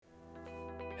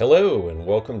Hello and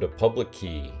welcome to Public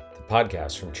Key, the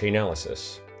podcast from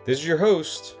Chainalysis. This is your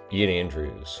host, Ian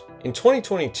Andrews. In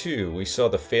 2022, we saw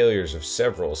the failures of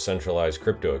several centralized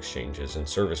crypto exchanges and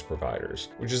service providers,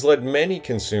 which has led many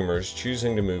consumers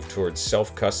choosing to move towards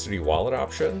self-custody wallet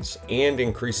options and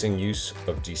increasing use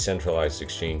of decentralized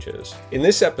exchanges. In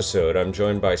this episode, I'm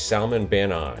joined by Salman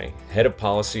Banai, Head of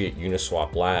Policy at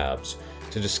Uniswap Labs,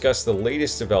 to discuss the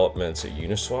latest developments at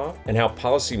Uniswap and how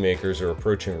policymakers are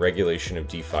approaching regulation of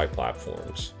DeFi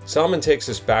platforms. Salman takes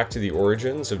us back to the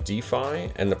origins of DeFi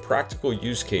and the practical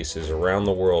use cases around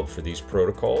the world for these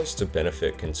protocols to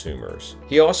benefit consumers.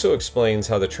 He also explains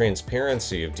how the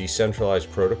transparency of decentralized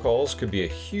protocols could be a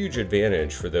huge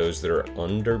advantage for those that are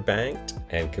underbanked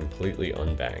and completely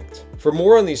unbanked. For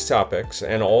more on these topics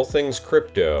and all things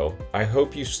crypto, I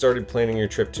hope you've started planning your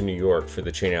trip to New York for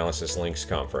the Chainalysis Links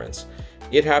conference.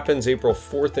 It happens April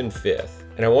 4th and 5th,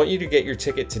 and I want you to get your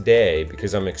ticket today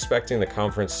because I'm expecting the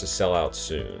conference to sell out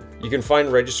soon. You can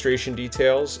find registration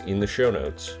details in the show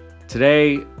notes.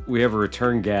 Today, we have a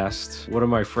return guest, one of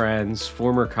my friends,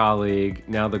 former colleague,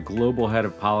 now the global head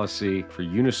of policy for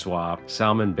Uniswap,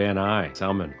 Salman Banai.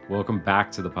 Salman, welcome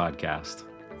back to the podcast.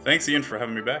 Thanks, Ian, for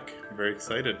having me back. I'm very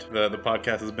excited. The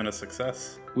podcast has been a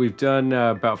success. We've done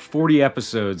about 40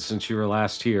 episodes since you were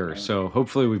last here, so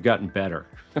hopefully we've gotten better.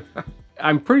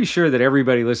 I'm pretty sure that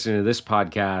everybody listening to this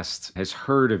podcast has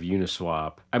heard of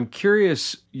Uniswap. I'm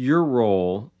curious, your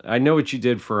role, I know what you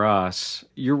did for us,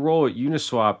 your role at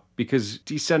Uniswap, because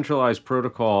decentralized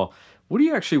protocol, what are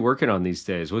you actually working on these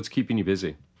days? What's keeping you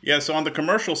busy? Yeah, so on the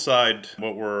commercial side,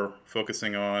 what we're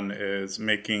focusing on is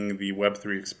making the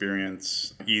Web3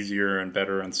 experience easier and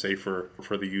better and safer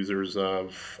for the users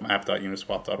of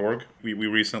app.uniswap.org. We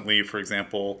recently, for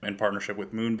example, in partnership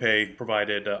with MoonPay,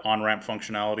 provided on-ramp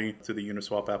functionality to the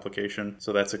Uniswap application.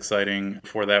 So that's exciting.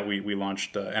 For that, we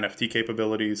launched NFT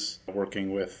capabilities,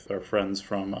 working with our friends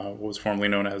from what was formerly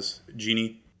known as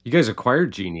Genie. You guys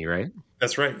acquired Genie, right?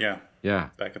 That's right, yeah. Yeah.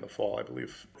 Back in the fall, I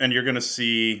believe. And you're going to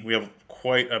see, we have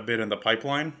quite a bit in the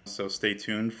pipeline, so stay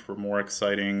tuned for more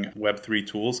exciting Web3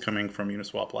 tools coming from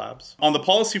Uniswap Labs. On the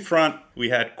policy front, we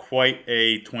had quite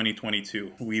a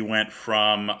 2022. We went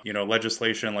from,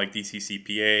 legislation like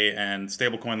DCCPA and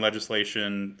stablecoin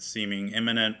legislation seeming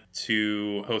imminent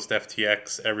to post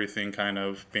FTX, everything kind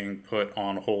of being put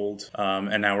on hold.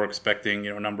 And now we're expecting,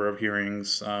 a number of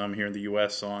hearings here in the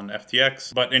US on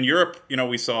FTX. But in Europe,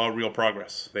 we saw real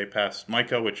progress. They passed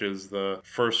MiCA, which is the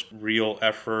first real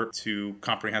effort to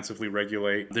comprehensively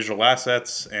regulate digital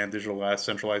assets and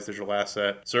centralized digital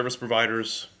asset service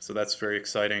providers. So that's very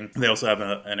exciting. They also have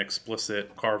an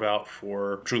explicit carve out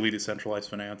for truly decentralized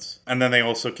finance. And then they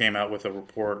also came out with a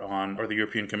report the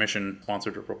European Commission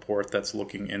sponsored a report that's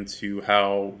looking into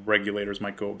how regulators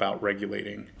might go about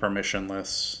regulating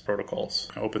permissionless protocols,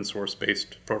 open source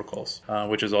based protocols,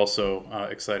 which is also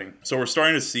exciting. So we're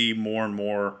starting to see more and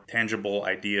more tangible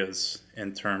ideas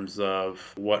in terms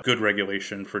of what good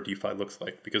regulation for DeFi looks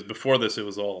like. Because before this, it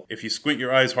was all, if you squint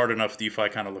your eyes hard enough, DeFi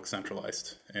kind of looks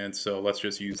centralized. And so let's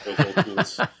just use those old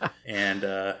tools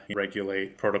and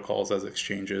regulate protocols as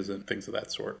exchanges and things of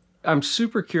that sort. I'm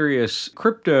super curious.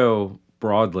 Crypto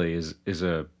broadly is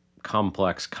a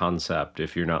complex concept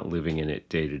if you're not living in it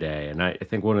day to day. And I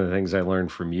think one of the things I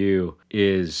learned from you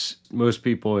is most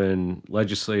people in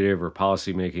legislative or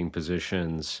policymaking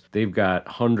positions, they've got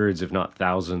hundreds, if not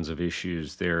thousands of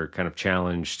issues they're kind of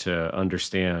challenged to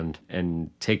understand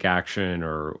and take action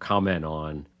or comment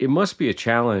on. It must be a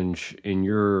challenge in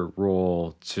your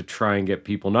role to try and get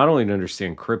people not only to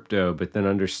understand crypto, but then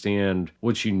understand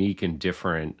what's unique and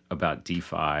different about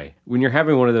DeFi. When you're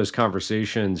having one of those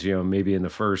conversations, maybe in the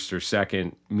first or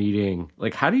second meeting,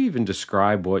 like how do you even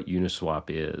describe what Uniswap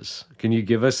is? Can you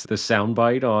give us the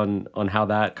soundbite on how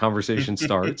that conversation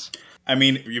starts? I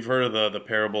mean, you've heard of the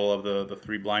parable of the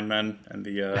three blind men and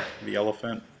the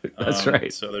elephant. That's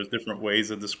right. So there's different ways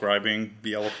of describing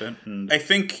the elephant. And I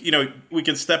think, we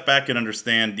can step back and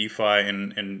understand DeFi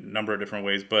in a number of different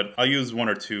ways, but I'll use one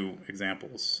or two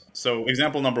examples. So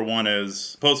example number one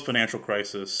is post-financial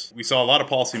crisis. We saw a lot of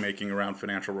policymaking around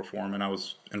financial reform, and I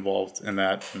was involved in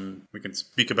that. And we can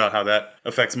speak about how that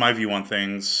affects my view on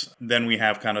things. Then we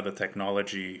have kind of the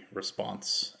technology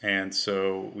response. And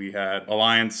so we had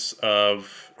alliance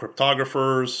of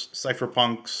cryptographers,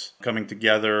 cypherpunks coming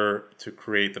together to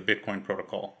create the Bitcoin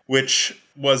protocol, which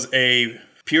was a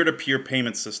peer-to-peer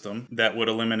payment system that would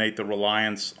eliminate the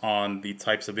reliance on the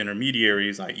types of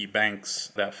intermediaries, i.e.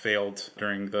 banks, that failed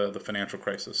during the financial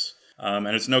crisis. And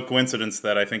it's no coincidence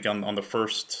that I think on the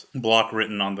first block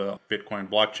written on the Bitcoin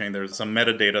blockchain, there's some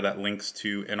metadata that links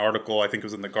to an article, I think it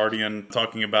was in The Guardian,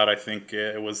 talking about, I think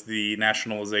it was the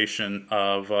nationalization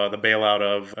of the bailout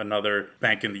of another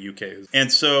bank in the UK.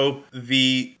 And so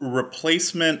the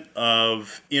replacement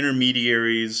of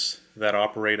intermediaries that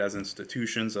operate as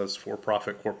institutions, as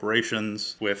for-profit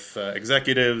corporations with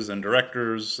executives and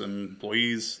directors and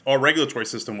employees. Our regulatory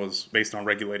system was based on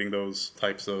regulating those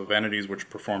types of entities which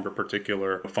performed a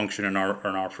particular function in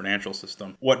our financial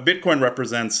system. What Bitcoin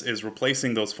represents is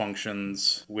replacing those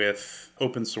functions with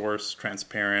open source,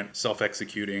 transparent,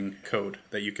 self-executing code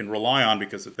that you can rely on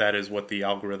because that is what the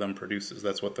algorithm produces.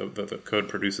 That's what the code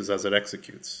produces as it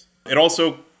executes. It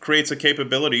also creates a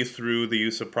capability through the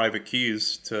use of private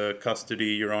keys to custody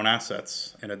your own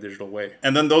assets in a digital way.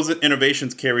 And then those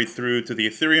innovations carried through to the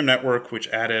Ethereum network, which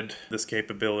added this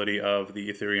capability of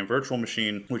the Ethereum virtual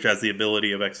machine, which has the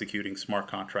ability of executing smart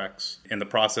contracts, in the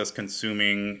process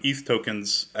consuming ETH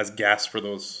tokens as gas for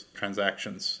those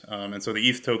transactions. And so the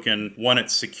ETH token, one,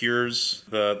 it secures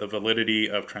the validity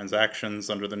of transactions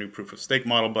under the new proof of stake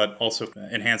model, but also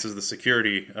enhances the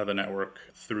security of the network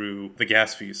through the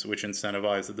gas fees, which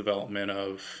incentivize the development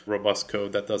of robust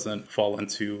code that doesn't fall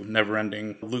into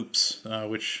never-ending loops,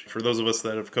 which for those of us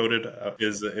that have coded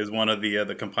is one of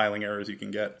the compiling errors you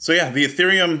can get. So yeah, the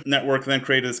Ethereum network then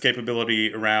created this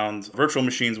capability around virtual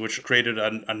machines, which created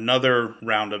another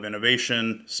round of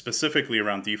innovation specifically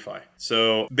around DeFi.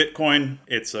 So Bitcoin,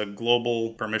 it's a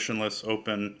global, permissionless,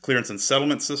 open clearance and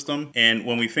settlement system. And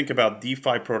when we think about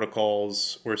DeFi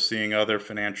protocols, we're seeing other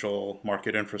financial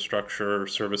market infrastructure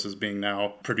services being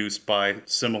now produced by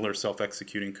similar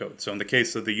self-executing code. So in the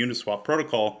case of the Uniswap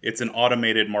protocol, it's an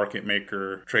automated market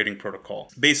maker trading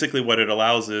protocol. Basically what it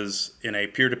allows is, in a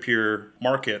peer-to-peer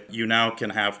market, you now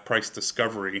can have price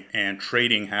discovery and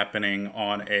trading happening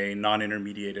on a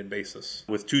non-intermediated basis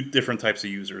with two different types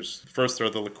of users. First are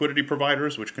the liquidity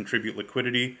providers, which contribute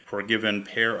liquidity for a given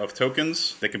pair of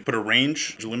tokens. They can put a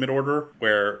range limit order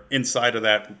where inside of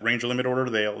that range limit order,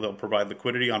 they'll provide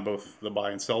liquidity on both the buy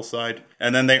and sell side.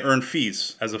 And then they earn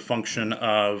fees as a function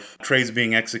of trades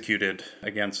being executed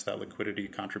against that liquidity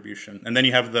contribution. And then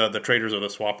you have the traders or the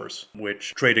swappers,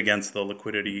 which trade against the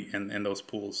liquidity in those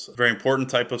pools. A very important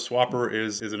type of swapper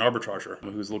is an arbitrager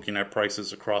who's looking at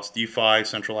prices across DeFi,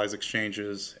 centralized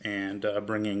exchanges, and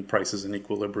bringing prices in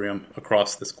equilibrium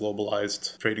across this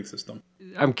globalized trading system.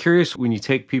 I'm curious, when you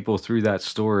take people through that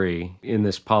story in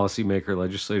this policymaker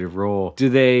legislative role, do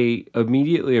they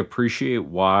immediately appreciate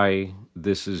why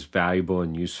this is valuable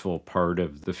and useful part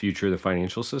of the future of the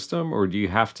financial system? Or do you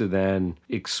have to then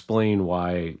explain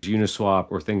why Uniswap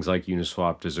or things like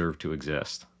Uniswap deserve to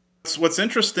exist? What's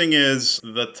interesting is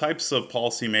the types of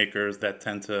policymakers that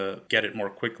tend to get it more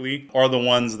quickly are the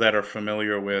ones that are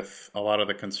familiar with a lot of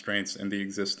the constraints in the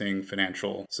existing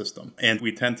financial system. And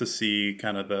we tend to see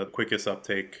kind of the quickest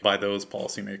uptake by those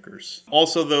policymakers.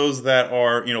 Also those that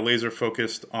are, laser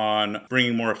focused on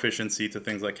bringing more efficiency to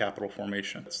things like capital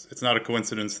formation. It's not a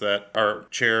coincidence that our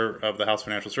chair of the House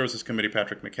Financial Services Committee,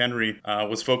 Patrick McHenry,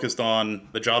 was focused on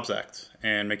the Jobs Act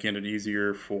and making it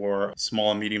easier for small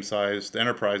and medium-sized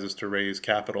enterprises to raise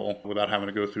capital without having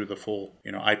to go through the full,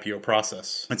 IPO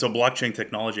process. And so blockchain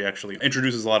technology actually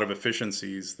introduces a lot of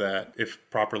efficiencies that, if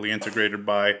properly integrated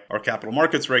by our capital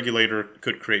markets regulator,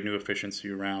 could create new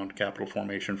efficiency around capital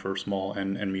formation for small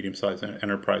and medium-sized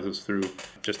enterprises through,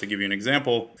 just to give you an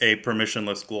example, a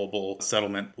permissionless global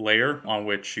settlement layer on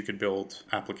which you could build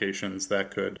applications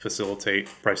that could facilitate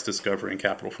price discovery and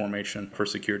capital formation for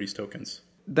securities tokens.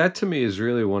 That to me is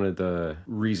really one of the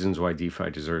reasons why DeFi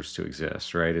deserves to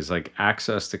exist, right? Is like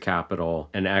access to capital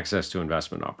and access to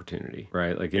investment opportunity,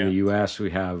 right? Like in the US, we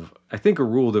have, I think, a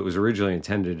rule that was originally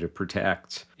intended to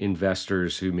protect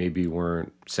investors who maybe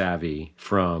weren't savvy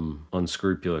from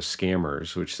unscrupulous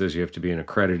scammers, which says you have to be an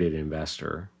accredited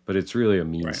investor. But it's really a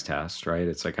means test, right?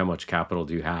 It's like, how much capital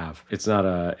do you have? It's not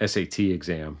a SAT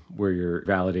exam where you're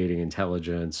validating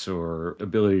intelligence or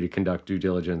ability to conduct due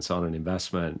diligence on an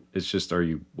investment. It's just, are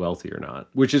you wealthy or not?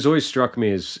 Which has always struck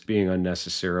me as being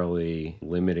unnecessarily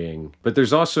limiting. But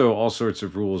there's also all sorts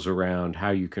of rules around how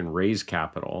you can raise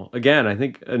capital. Again, I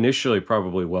think initially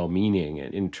probably well-meaning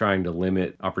in trying to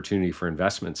limit opportunity for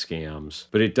investment scams,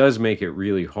 but it does make it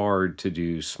really hard to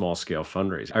do small-scale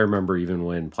fundraising. I remember even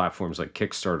when platforms like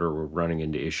Kickstarter were running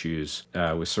into issues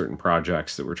with certain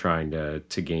projects that were trying to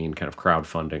gain kind of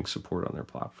crowdfunding support on their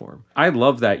platform. I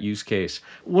love that use case.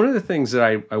 One of the things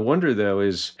that I wonder, though,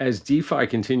 is as DeFi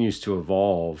continues to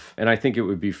evolve, and I think it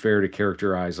would be fair to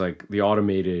characterize like the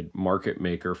automated market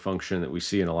maker function that we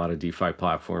see in a lot of DeFi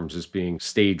platforms as being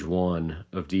stage one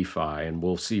of DeFi DeFi, and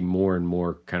we'll see more and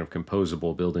more kind of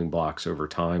composable building blocks over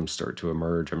time start to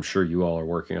emerge. I'm sure you all are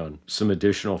working on some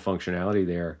additional functionality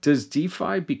there. Does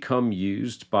DeFi become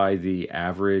used by the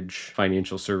average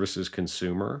financial services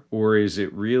consumer, or is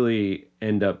it really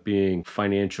end up being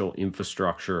financial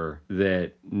infrastructure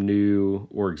that new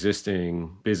or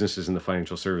existing businesses in the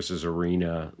financial services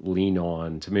arena lean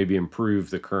on to maybe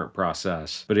improve the current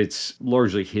process, but it's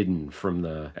largely hidden from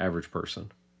the average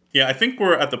person? Yeah, I think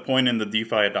we're at the point in the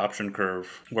DeFi adoption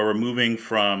curve where we're moving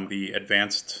from the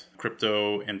advanced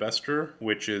crypto investor,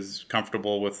 which is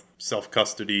comfortable with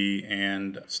self-custody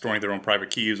and storing their own private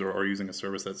keys or using a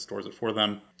service that stores it for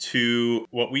them, to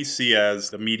what we see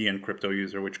as the median crypto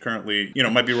user, which currently,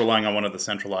 might be relying on one of the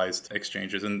centralized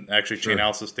exchanges. And actually,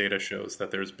 Chainalysis data shows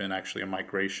that there's been actually a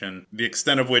migration, the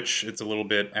extent of which it's a little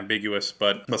bit ambiguous,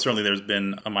 but certainly there's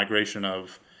been a migration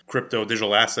of crypto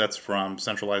digital assets from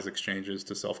centralized exchanges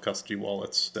to self-custody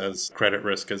wallets as credit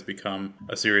risk has become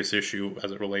a serious issue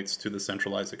as it relates to the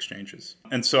centralized exchanges.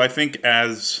 And so I think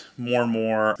as more and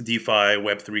more DeFi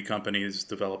Web3 companies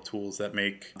develop tools that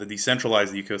make the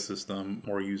decentralized ecosystem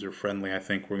more user-friendly, I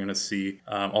think we're going to see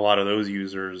a lot of those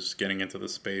users getting into the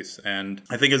space. And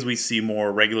I think as we see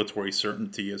more regulatory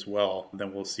certainty as well,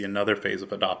 then we'll see another phase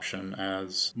of adoption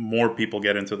as more people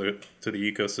get into the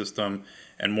ecosystem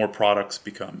and more products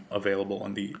become available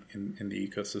in the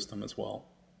ecosystem as well.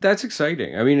 That's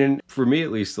exciting. I mean, and for me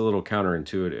at least, a little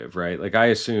counterintuitive, right? Like I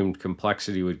assumed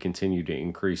complexity would continue to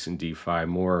increase in DeFi,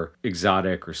 more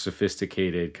exotic or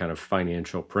sophisticated kind of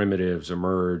financial primitives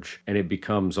emerge, and it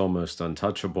becomes almost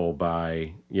untouchable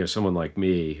by, someone like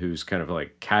me who's kind of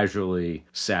like casually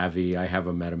savvy. I have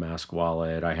a MetaMask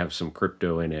wallet, I have some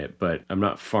crypto in it, but I'm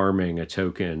not farming a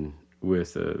token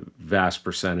with a vast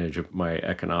percentage of my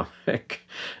economic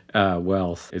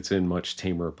wealth. It's in much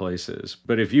tamer places.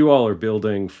 But if you all are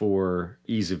building for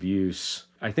ease of use,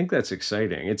 I think that's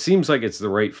exciting. It seems like it's the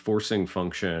right forcing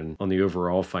function on the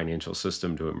overall financial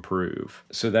system to improve.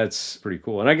 So that's pretty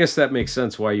cool. And I guess that makes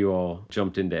sense why you all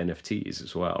jumped into NFTs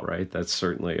as well, right? That's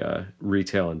certainly a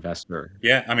retail investor.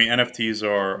 Yeah, I mean, NFTs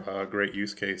are a great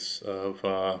use case of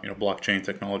blockchain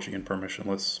technology and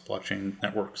permissionless blockchain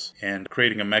networks, and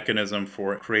creating a mechanism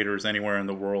for creators anywhere in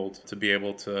the world to be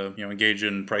able to engage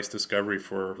in price discovery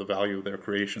for the value of their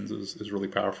creations is really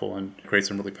powerful and creates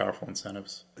some really powerful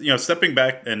incentives. Stepping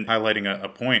back and highlighting a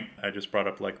point I just brought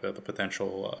up, like the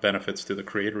potential benefits to the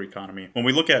creator economy. When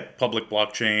we look at public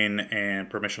blockchain and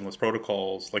permissionless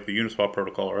protocols like the Uniswap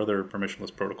protocol or other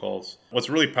permissionless protocols, what's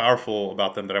really powerful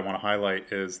about them that I want to highlight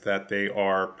is that they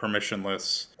are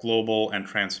permissionless, global, and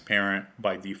transparent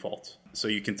by default. So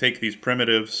you can take these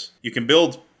primitives, you can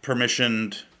build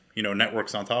permissioned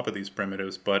networks on top of these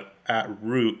primitives, but at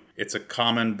root, it's a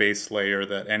common base layer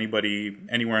that anybody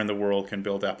anywhere in the world can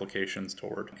build applications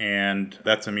toward. And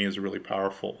that to me is really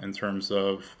powerful in terms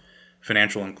of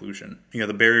financial inclusion.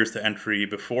 The barriers to entry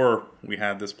before we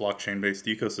had this blockchain-based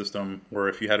ecosystem, where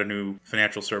if you had a new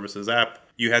financial services app,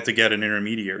 you had to get an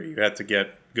intermediary. You had to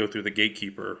go through the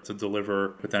gatekeeper to deliver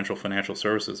potential financial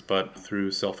services. But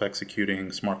through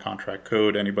self-executing smart contract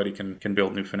code, anybody can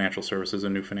build new financial services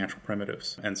and new financial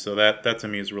primitives. And so that to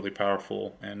me is really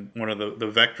powerful. And one of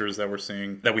the vectors that we're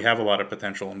seeing that we have a lot of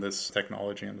potential in this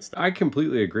technology and this. I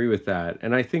completely agree with that.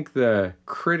 And I think the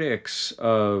critics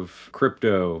of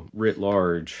crypto writ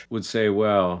large would say,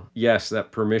 well, yes,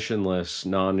 that permissionless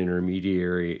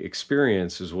non-intermediary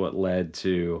experience is what led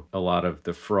to a lot of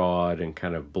the fraud and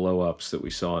kind of blow-ups that we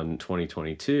saw in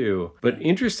 2022. But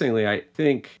interestingly, I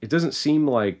think it doesn't seem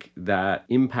like that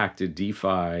impacted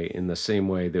DeFi in the same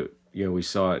way that we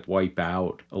saw it wipe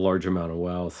out a large amount of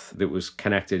wealth that was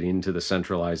connected into the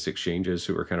centralized exchanges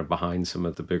who were kind of behind some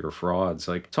of the bigger frauds.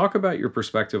 Like, talk about your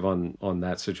perspective on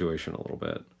that situation a little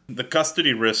bit. The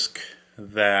custody risk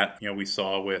that we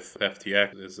saw with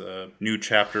FTX is a new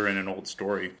chapter in an old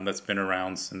story that's been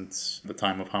around since the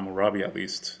time of Hammurabi, at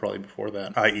least, probably before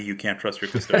that, i.e. you can't trust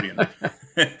your custodian.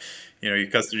 You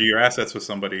custody your assets with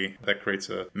somebody, that creates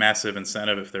a massive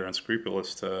incentive if they're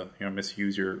unscrupulous to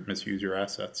misuse your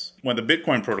assets. When the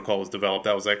Bitcoin protocol was developed,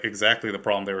 that was exactly the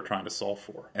problem they were trying to solve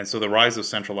for. And so the rise of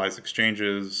centralized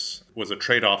exchanges was a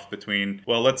trade-off between,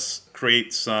 well, let's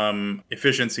create some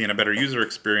efficiency and a better user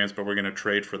experience, but we're going to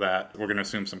trade for that. We're going to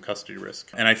assume some custody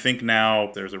risk. And I think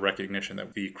now there's a recognition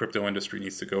that the crypto industry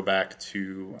needs to go back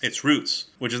to its roots,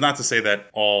 which is not to say that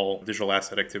all digital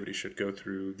asset activity should go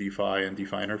through DeFi and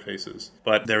DeFi interfaces. uses.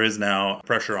 But there is now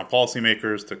pressure on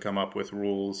policymakers to come up with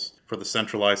rules for the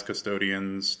centralized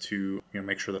custodians to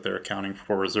make sure that they're accounting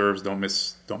for reserves, don't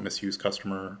misuse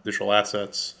customer digital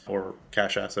assets or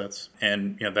cash assets.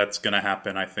 And that's going to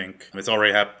happen. I think it's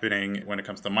already happening when it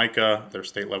comes to MiCA. There's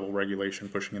state level regulation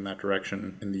pushing in that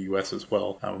direction in the US as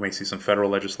well. We may see some federal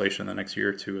legislation in the next year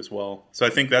or two as well. So I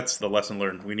think that's the lesson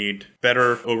learned. We need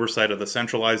better oversight of the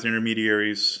centralized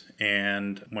intermediaries.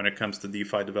 And when it comes to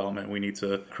DeFi development, we need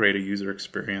to create a user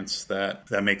experience that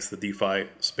makes the DeFi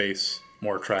space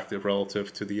more attractive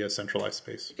relative to the centralized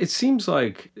space. It seems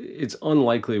like it's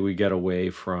unlikely we get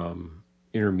away from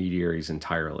intermediaries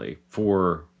entirely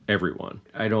for everyone.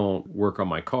 I don't work on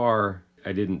my car.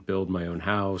 I didn't build my own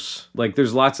house. Like,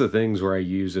 there's lots of things where I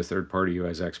use a third party who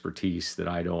has expertise that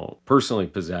I don't personally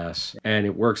possess, and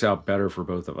it works out better for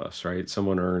both of us, right?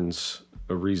 Someone earns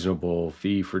a reasonable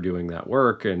fee for doing that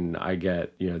work, and I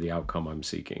get, the outcome I'm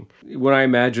seeking. When I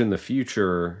imagine the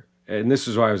future, and this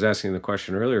is why I was asking the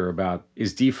question earlier about,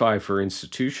 is DeFi for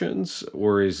institutions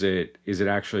or is it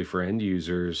actually for end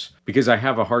users? Because I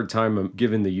have a hard time,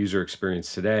 given the user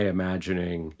experience today,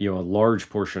 imagining, a large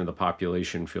portion of the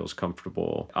population feels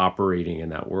comfortable operating in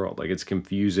that world. Like, it's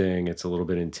confusing, it's a little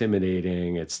bit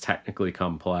intimidating, it's technically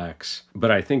complex.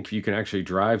 But I think if you can actually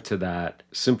drive to that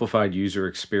simplified user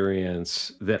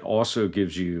experience that also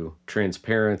gives you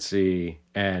transparency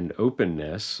and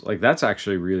openness, like, that's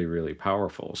actually really, really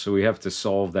powerful. So we have to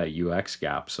solve that UX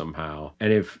gap somehow.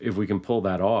 And if we can pull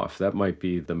that off, that might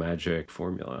be the magic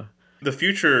formula. The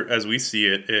future, as we see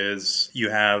it, is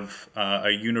you have a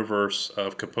universe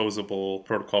of composable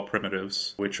protocol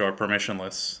primitives, which are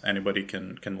permissionless. Anybody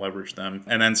can leverage them.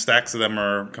 And then stacks of them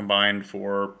are combined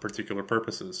for particular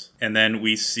purposes. And then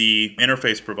we see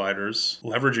interface providers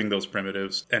leveraging those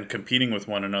primitives and competing with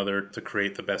one another to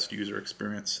create the best user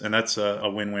experience. And that's a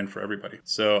win-win for everybody.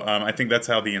 So I think that's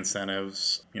how the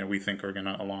incentives, we think are going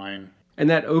to align. And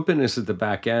that openness at the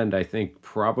back end, I think,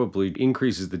 probably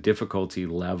increases the difficulty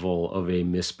level of a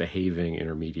misbehaving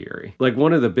intermediary. Like,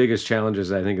 one of the biggest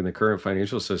challenges, I think, in the current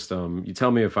financial system, you tell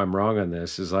me if I'm wrong on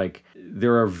this, is like,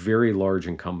 there are very large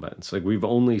incumbents. Like, we've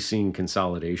only seen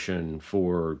consolidation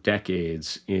for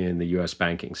decades in the US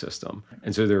banking system.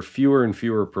 And so there are fewer and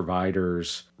fewer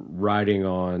providers riding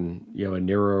on, a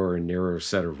narrower and narrower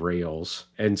set of rails.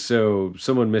 And so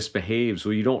someone misbehaves,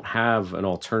 well, you don't have an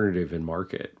alternative in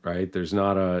market, right? There's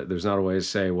not a way to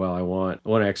say, well, I want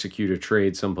to execute a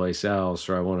trade someplace else,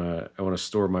 or I want to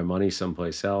store my money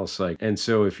someplace else. And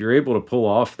so if you're able to pull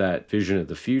off that vision of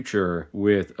the future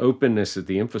with openness at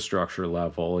the infrastructure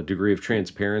level, a degree of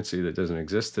transparency that doesn't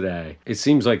exist today, it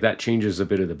seems like that changes a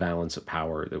bit of the balance of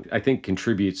power that I think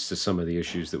contributes to some of the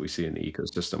issues that we see in the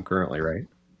ecosystem currently, right?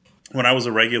 When I was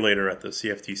a regulator at the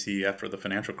CFTC after the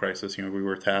financial crisis, we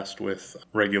were tasked with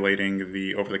regulating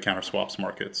the over-the-counter swaps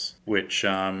markets, which,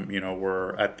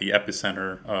 were at the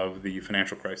epicenter of the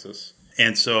financial crisis.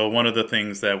 And so one of the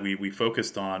things that we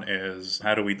focused on is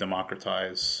how do we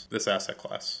democratize this asset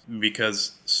class?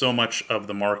 Because so much of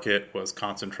the market was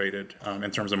concentrated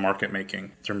in terms of market making,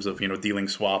 in terms of, dealing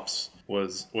swaps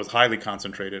was highly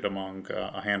concentrated among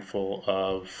a handful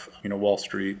of, Wall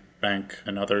Street, bank,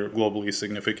 and other globally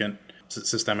significant,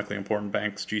 systemically important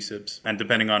banks, GSIBs. And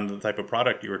depending on the type of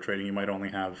product you were trading, you might only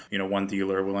have, one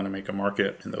dealer willing to make a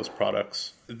market in those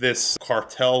products. This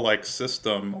cartel-like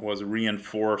system was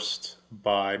reinforced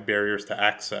by barriers to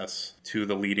access to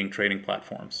the leading trading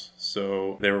platforms.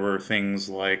 So there were things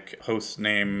like host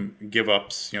name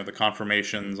give-ups, the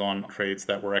confirmations on trades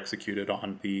that were executed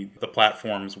on the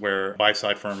platforms where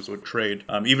buy-side firms would trade.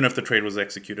 Even if the trade was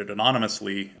executed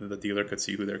anonymously, the dealer could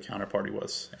see who their counterparty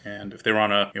was. And if they were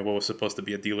on what was supposed to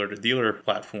be a dealer-to-dealer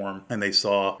platform, and they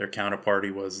saw their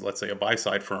counterparty was, let's say, a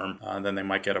buy-side firm, then they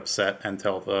might get upset and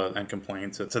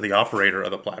complain to the operator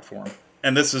of the platform.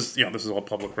 And this is all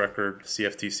public record,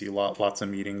 CFTC, lots of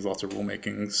meetings, lots of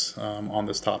rulemakings on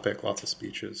this topic, lots of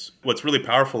speeches. What's really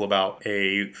powerful about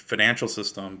a financial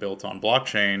system built on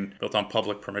blockchain, built on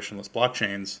public permissionless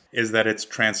blockchains, is that it's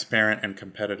transparent and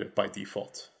competitive by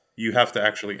default. You have to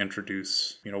actually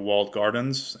introduce, walled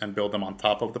gardens and build them on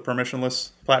top of the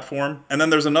permissionless platform. And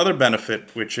then there's another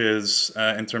benefit, which is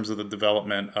in terms of the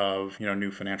development of,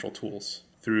 new financial tools.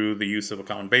 Through the use of a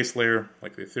common base layer,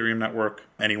 like the Ethereum network,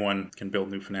 anyone can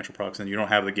build new financial products, and you don't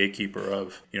have the gatekeeper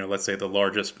of, let's say the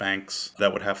largest banks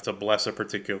that would have to bless a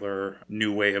particular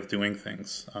new way of doing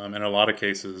things. In a lot of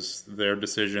cases, their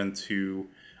decision to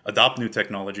adopt new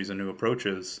technologies and new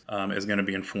approaches is going to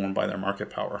be informed by their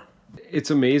market power. It's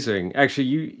amazing. Actually,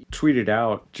 you tweeted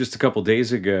out just a couple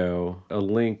days ago a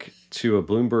link to a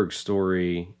Bloomberg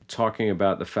story talking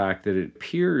about the fact that it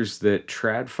appears that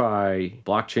TradFi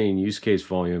blockchain use case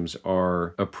volumes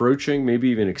are approaching, maybe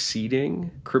even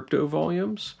exceeding crypto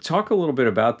volumes. Talk a little bit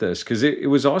about this, because it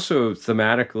was also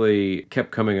thematically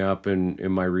kept coming up in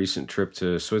my recent trip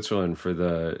to Switzerland for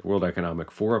the World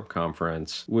Economic Forum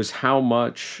conference, was how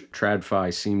much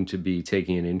TradFi seemed to be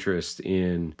taking an interest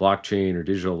in blockchain or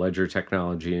digital ledger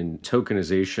technology, and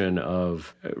tokenization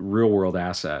of real world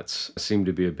assets seemed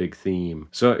to be a big theme.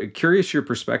 So curious your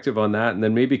perspective on that, and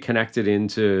then maybe connect it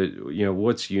into,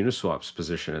 what's Uniswap's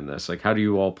position in this? Like, how do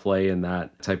you all play in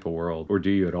that type of world, or do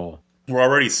you at all? We're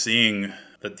already seeing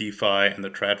the DeFi and the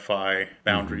TradFi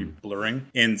boundary blurring.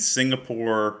 In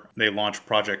Singapore, they launched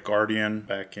Project Guardian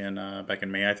back in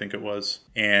May, I think it was,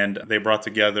 and they brought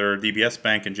together DBS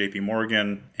Bank and JP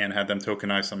Morgan and had them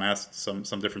tokenize some assets,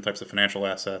 some different types of financial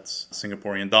assets,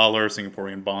 Singaporean dollar,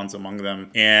 Singaporean bonds among them.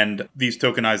 And these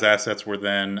tokenized assets were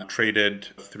then traded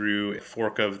through a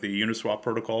fork of the Uniswap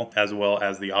protocol as well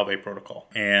as the Aave protocol.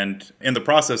 And in the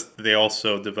process, they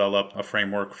also developed a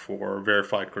framework for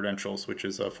verified credentials, which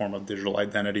is a form of digital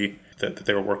identity that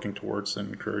they were working towards and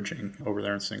encouraging over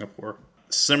there in Singapore.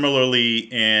 Similarly,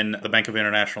 in the Bank of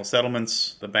International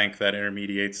Settlements, the bank that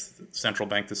intermediates central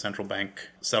bank to central bank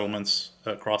settlements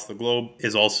across the globe,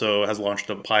 has launched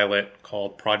a pilot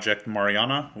called Project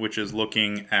Mariana, which is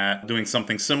looking at doing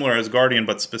something similar as Guardian,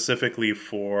 but specifically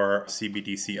for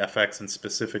CBDC FX and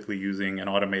specifically using an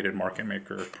automated market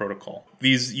maker protocol.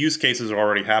 These use cases are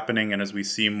already happening, and as we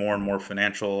see more and more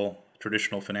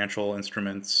traditional financial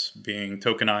instruments being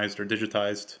tokenized or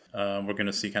digitized, we're going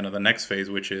to see kind of the next phase,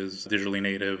 which is digitally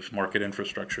native market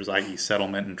infrastructures, i.e.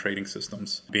 settlement and trading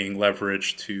systems, being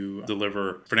leveraged to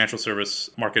deliver financial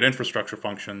service market infrastructure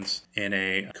functions in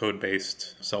a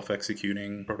code-based,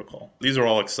 self-executing protocol. These are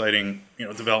all exciting,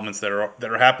 developments that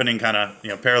are happening kind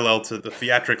of, parallel to the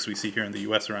theatrics we see here in the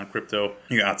U.S. around crypto,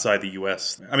 outside the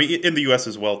U.S. I mean, in the U.S.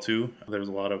 as well, too. There's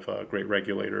a lot of great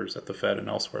regulators at the Fed and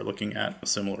elsewhere looking at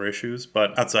similar issues.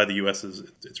 But outside the U.S.,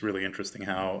 it's really interesting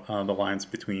how the lines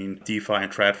between DeFi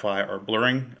and TradFi are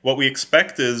blurring. What we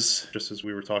expect is, just as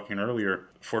we were talking earlier,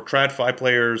 for TradFi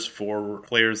players, for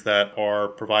players that are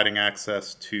providing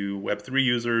access to Web3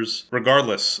 users,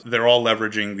 regardless, they're all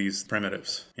leveraging these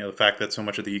primitives. The fact that so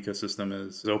much of the ecosystem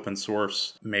is open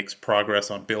source makes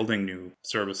progress on building new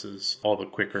services all the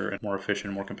quicker and more efficient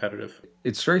and more competitive.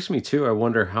 It strikes me too, I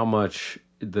wonder how much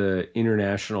the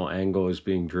international angle is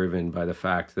being driven by the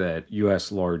fact that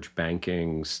U.S. large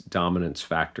banking's dominance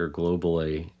factor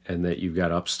globally, and that you've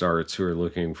got upstarts who are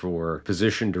looking for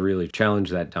position to really challenge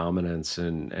that dominance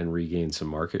and regain some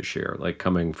market share, like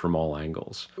coming from all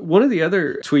angles. One of the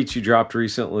other tweets you dropped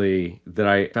recently that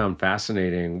I found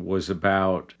fascinating was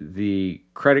about the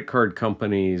credit card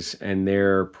companies and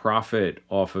their profit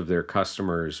off of their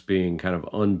customers being kind of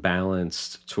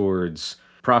unbalanced towards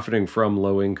profiting from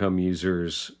low-income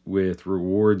users, with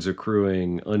rewards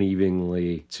accruing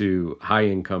unevenly to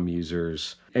high-income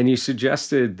users. And you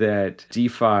suggested that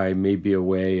DeFi may be a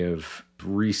way of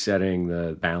resetting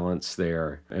the balance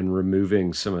there and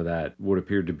removing some of that what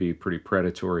appeared to be pretty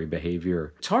predatory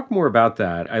behavior. Talk more about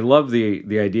that. I love the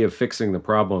idea of fixing the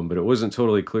problem, but it wasn't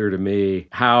totally clear to me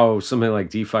how something like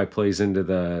DeFi plays into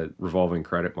the revolving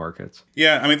credit markets.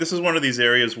 Yeah, I mean, this is one of these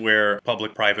areas where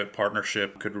public-private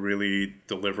partnership could really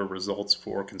deliver results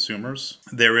for consumers.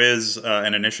 There is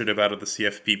an initiative out of the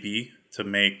CFPB to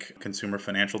make consumer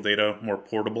financial data more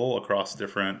portable across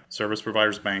different service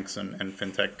providers, banks, and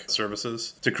fintech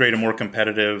services to create a more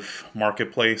competitive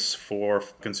marketplace for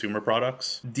consumer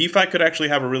products. DeFi could actually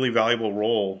have a really valuable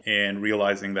role in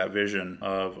realizing that vision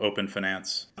of open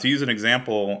finance. To use an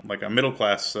example, like a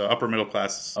upper middle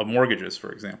class of mortgages,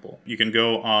 for example, you can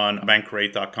go on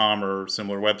bankrate.com or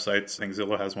similar websites. I think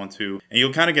Zillow has one too, and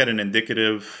you'll kind of get an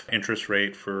indicative interest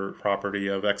rate for property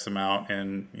of X amount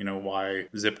and Y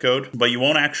zip code. But you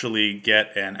won't actually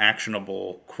get an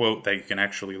actionable quote that you can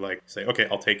actually say, okay,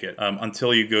 I'll take it,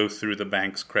 until you go through the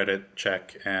bank's credit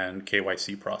check and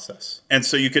KYC process. And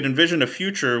so you could envision a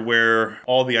future where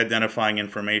all the identifying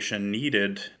information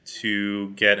needed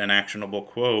to get an actionable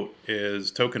quote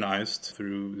is tokenized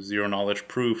through zero knowledge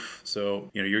proof. So,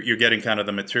 you're getting kind of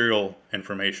the material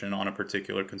information on a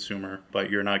particular consumer, but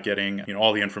you're not getting,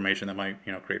 all the information that might,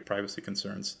 create privacy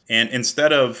concerns. And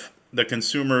instead of the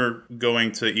consumer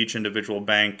going to each individual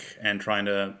bank and trying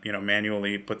to,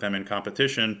 manually put them in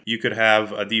competition, you could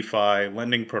have a DeFi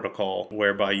lending protocol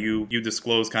whereby you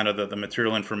disclose kind of the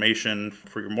material information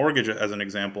for your mortgage as an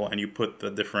example, and you put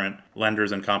the different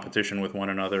lenders in competition with one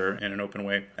another in an open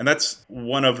way. And that's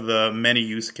one of the many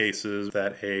use cases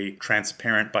that a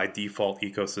transparent by default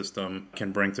ecosystem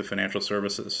can bring to financial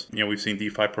services. We've seen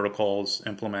DeFi protocols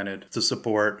implemented to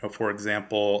support, for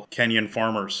example, Kenyan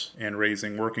farmers in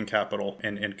raising working capital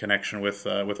in connection with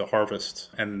a harvest.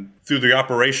 And through the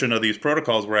operation of these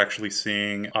protocols, we're actually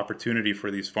seeing opportunity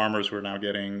for these farmers who are now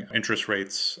getting interest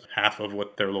rates half of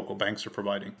what their local banks are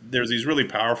providing. There's these really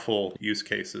powerful use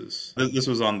cases. This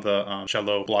was on the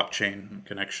Shallow blockchain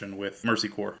connection with Mercy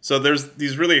Corps. So there's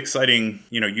these really exciting,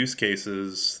 use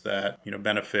cases that,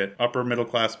 benefit upper middle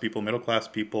class people,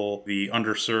 the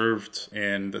underserved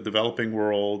in the developing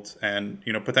world, and,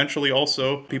 potentially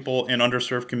also people in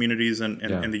underserved communities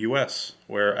in the US,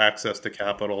 where access to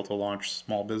capital to launch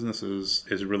small businesses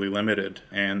is really limited.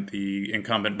 And the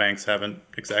incumbent banks haven't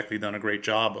exactly done a great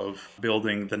job of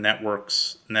building the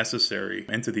networks necessary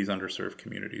into these underserved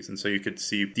communities. And so you could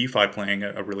see DeFi playing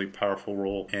a really powerful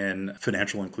role in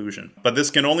financial inclusion. But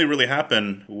this can only really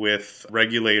happen with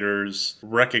regulators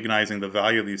recognizing the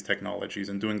value of these technologies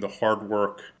and doing the hard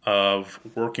work of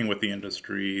working with the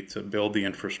industry to build the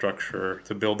infrastructure,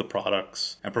 to build the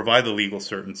products, and provide the legal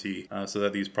certainty so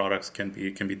that these products can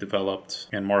be developed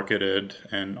and marketed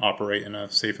and operate in a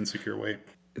safe and secure way.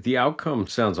 The outcome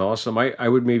sounds awesome. I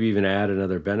would maybe even add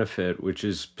another benefit, which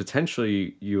is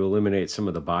potentially you eliminate some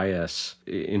of the bias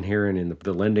inherent in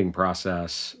the lending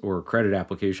process or credit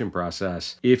application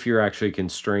process if you're actually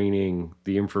constraining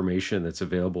the information that's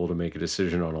available to make a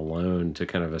decision on a loan to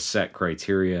kind of a set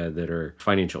criteria that are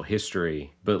financial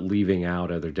history, but leaving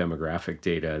out other demographic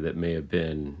data that may have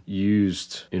been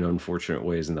used in unfortunate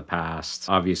ways in the past,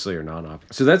 obviously or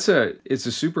non-obvious. So it's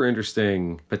a super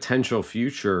interesting potential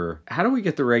future. How do we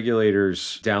get the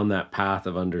regulators down that path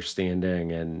of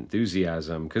understanding and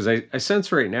enthusiasm? Because I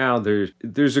sense right now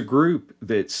there's a group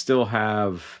that still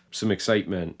have some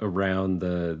excitement around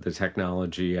the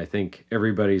technology. I think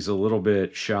everybody's a little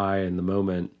bit shy in the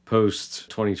moment post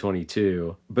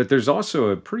 2022, but there's also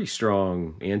a pretty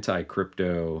strong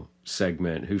anti-crypto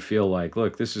segment who feel like,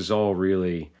 look, this is all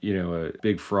really, a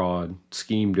big fraud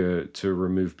scheme to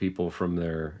remove people from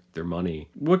their money.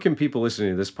 What can people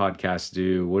listening to this podcast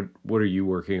do? What are you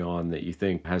working on that you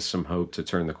think has some hope to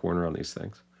turn the corner on these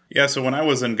things? Yeah, so when I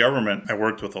was in government, I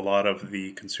worked with a lot of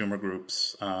the consumer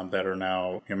groups that are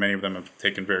now, many of them have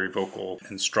taken very vocal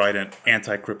and strident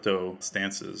anti-crypto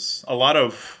stances. A lot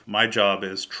of my job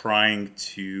is trying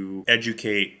to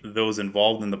educate those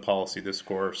involved in the policy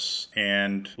discourse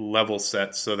and level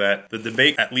set so that the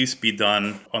debate at least be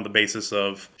done on the basis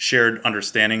of shared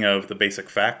understanding of the basic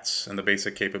facts and the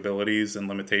basic capabilities and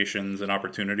limitations and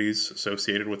opportunities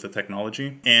associated with the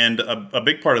technology. And a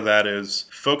big part of that is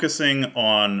focusing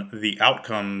on the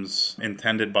outcomes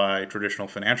intended by traditional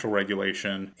financial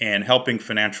regulation and helping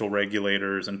financial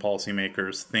regulators and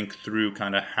policymakers think through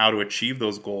kind of how to achieve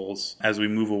those goals as we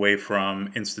move away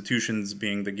from institutions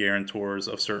being the guarantors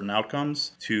of certain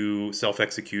outcomes to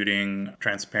self-executing,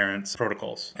 transparent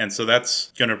protocols. And so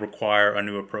that's going to require a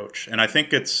new approach. And I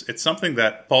think it's something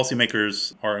that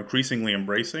policymakers are increasingly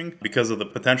embracing because of the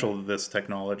potential of this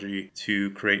technology to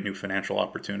create new financial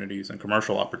opportunities and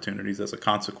commercial opportunities as a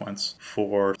consequence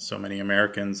for so many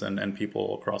Americans and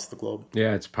people across the globe.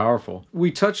 Yeah, it's powerful.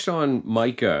 We touched on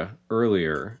MICA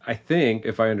earlier. I think,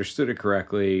 if I understood it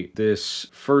correctly, this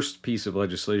first piece of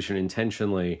legislation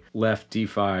intentionally left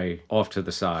DeFi off to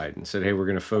the side and said, hey, we're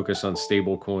going to focus on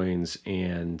stable coins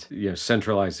and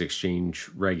centralized exchange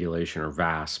regulation, or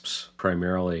VASPs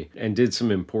primarily, and did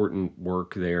some important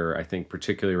work there, I think,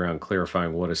 particularly around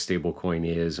clarifying what a stable coin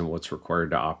is and what's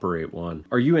required to operate one.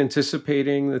 Are you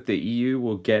anticipating that the EU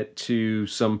will get to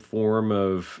some form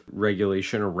of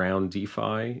regulation around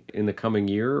DeFi in the coming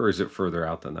year, or is it further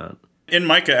out than that? In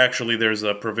MICA, actually, there's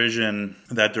a provision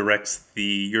that directs the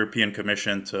European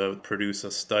Commission to produce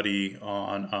a study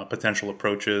on potential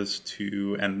approaches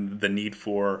to and the need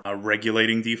for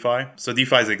regulating DeFi. So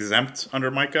DeFi is exempt under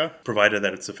MICA, provided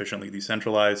that it's sufficiently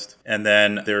decentralized. And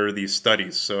then there are these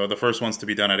studies. So the first one's to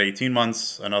be done at 18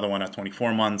 months, another one at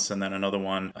 24 months, and then another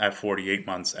one at 48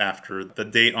 months after the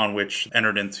date on which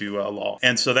entered into law.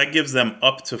 And so that gives them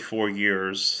up to 4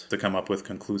 years to come up with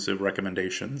conclusive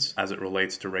recommendations as it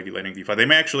relates to regulating DeFi. DeFi. They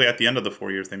may actually, at the end of the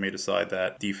 4 years, they may decide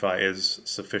that DeFi is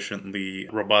sufficiently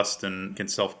robust and can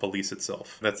self-police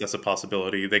itself. That's a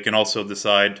possibility. They can also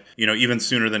decide, even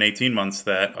sooner than 18 months,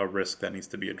 that a risk that needs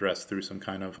to be addressed through some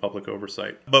kind of public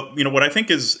oversight. But, what I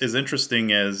think is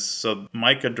interesting is, so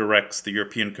MiCA directs the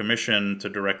European Commission to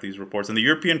direct these reports, and the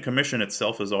European Commission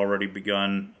itself has already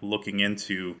begun looking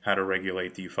into how to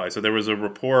regulate DeFi. So there was a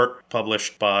report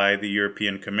published by the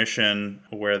European Commission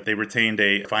where they retained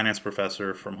a finance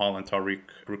professor from Holland, Tariq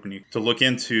Rukni, to look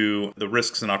into the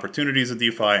risks and opportunities of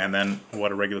DeFi and then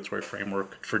what a regulatory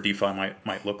framework for DeFi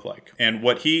might look like. And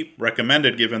what he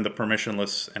recommended, given the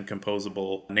permissionless and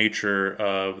composable nature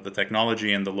of the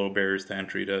technology and the low barriers to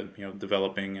entry to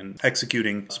developing and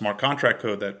executing smart contract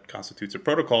code that constitutes a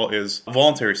protocol, is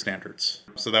voluntary standards.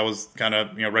 So that was kind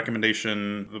of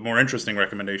recommendation. The more interesting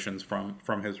recommendations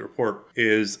from his report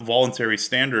is voluntary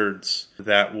standards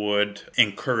that would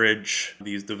encourage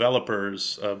these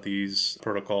developers of these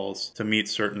protocols to meet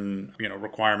certain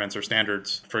requirements or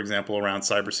standards, for example, around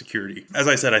cybersecurity. As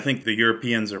I said, I think the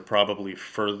Europeans are probably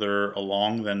further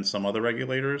along than some other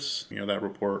regulators. That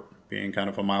report being kind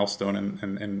of a milestone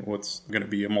and what's going to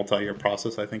be a multi-year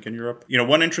process, I think, in Europe.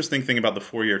 One interesting thing about the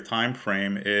 4-year time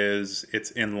frame is it's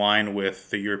in line with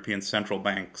the European Central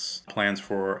Bank's plans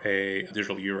for a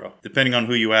digital euro. Depending on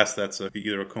who you ask, that's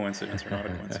either a coincidence or not a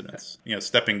coincidence.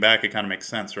 Stepping back, it kind of makes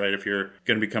sense, right? If you're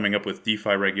going to be coming up with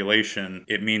DeFi regulation,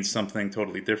 it means something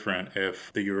totally different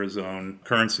if the Eurozone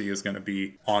currency is going to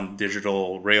be on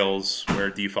digital rails, where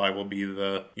DeFi will be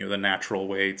the natural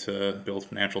way to build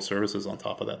financial services on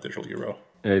top of that digital euro.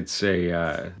 It's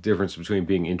a difference between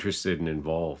being interested and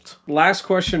involved. Last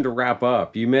question to wrap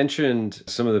up. You mentioned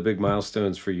some of the big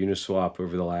milestones for Uniswap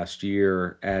over the last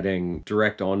year, adding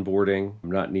direct onboarding,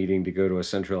 not needing to go to a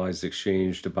centralized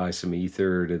exchange to buy some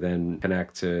Ether to then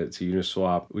connect to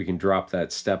Uniswap. We can drop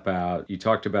that step out. You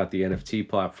talked about the NFT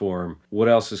platform. What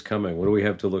else is coming? What do we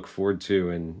have to look forward to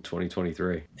in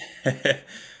 2023?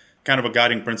 Kind of a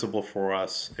guiding principle for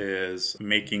us is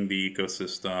making the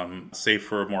ecosystem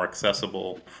safer, more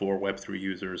accessible for Web3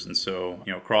 users. And so,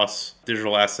 across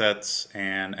digital assets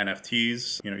and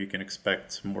NFTs, you can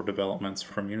expect more developments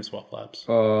from Uniswap Labs.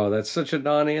 Oh, that's such a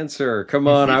non-answer. Come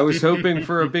on, I was hoping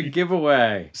for a big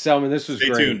giveaway. Salman, this was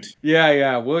great. Stay tuned.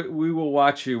 Yeah. We will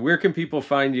watch you. Where can people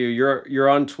find you? You're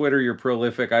on Twitter. You're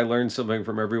prolific. I learned something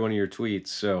from every one of your tweets.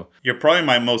 So you're probably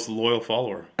my most loyal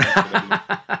follower.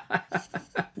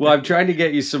 Well, I'm trying to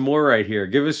get you some more right here.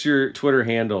 Give us your Twitter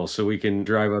handle so we can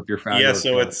drive up your founder. Yeah,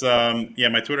 so it's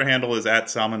my Twitter handle is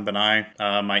 @SalmanBenai.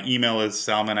 My email is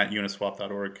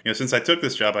salman@uniswap.org. Since I took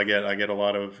this job, I get a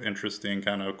lot of interesting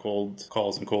kind of cold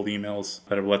calls and cold emails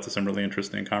that have led to some really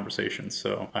interesting conversations.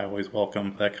 So I always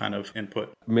welcome that kind of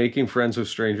input. Making friends with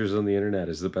strangers on the internet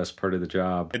is the best part of the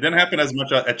job. It didn't happen as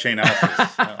much at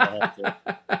Chainalysis.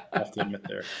 I'll have to admit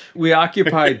there. We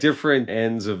occupy different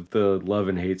ends of the love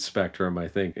and hate spectrum, I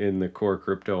think, in the core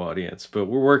crypto audience. But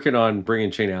we're working on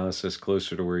bringing Chainalysis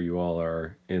closer to where you all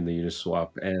are in the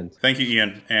Uniswap end. Thank you,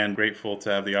 Ian, and grateful to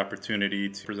have the opportunity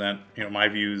to present, my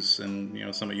views and,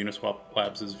 some of Uniswap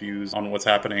Labs' views on what's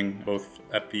happening both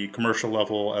at the commercial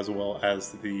level as well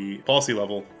as the policy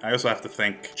level. I also have to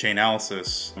thank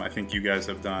Chainalysis. I think you guys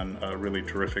have done a really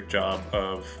terrific job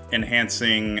of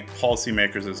enhancing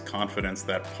policymakers' confidence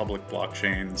that public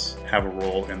blockchains have a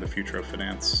role in the future of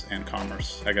finance and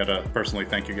commerce. I gotta personally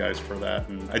thank you guys for that,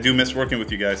 and I do miss working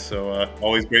with you guys, so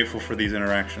always grateful for these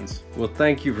interactions. Well,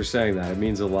 thank you for saying that. It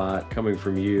means a lot coming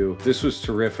from you. This was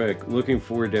terrific. Looking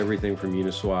forward to everything from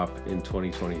Uniswap in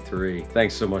 2023.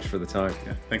 Thanks so much for the time.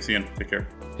 Yeah, thanks, Ian. Take care.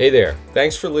 Hey there.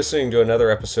 Thanks for listening to another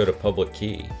episode of Public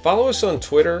Key. Follow us on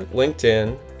Twitter,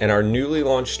 LinkedIn, and our newly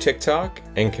launched TikTok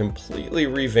and completely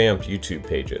revamped YouTube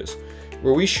pages,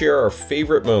 where we share our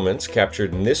favorite moments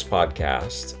captured in this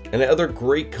podcast and other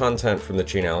great content from the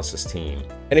Chainalysis team.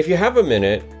 And if you have a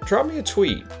minute, drop me a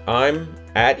tweet. I'm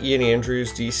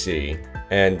 @IanAndrewsDC,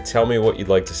 and tell me what you'd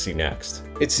like to see next.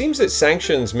 It seems that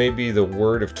sanctions may be the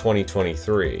word of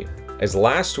 2023, as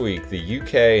last week the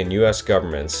UK and US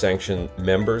governments sanctioned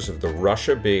members of the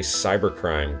Russia-based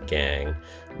cybercrime gang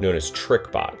known as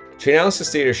TrickBot.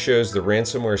 Chainalysis data shows the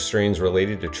ransomware strains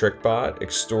related to TrickBot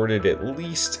extorted at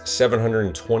least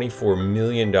 $724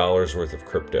 million worth of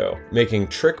crypto, making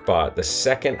TrickBot the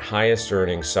second highest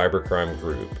earning cybercrime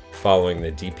group, following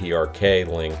the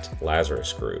DPRK-linked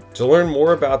Lazarus Group. To learn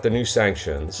more about the new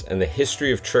sanctions and the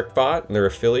history of TrickBot and their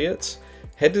affiliates,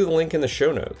 head to the link in the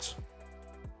show notes.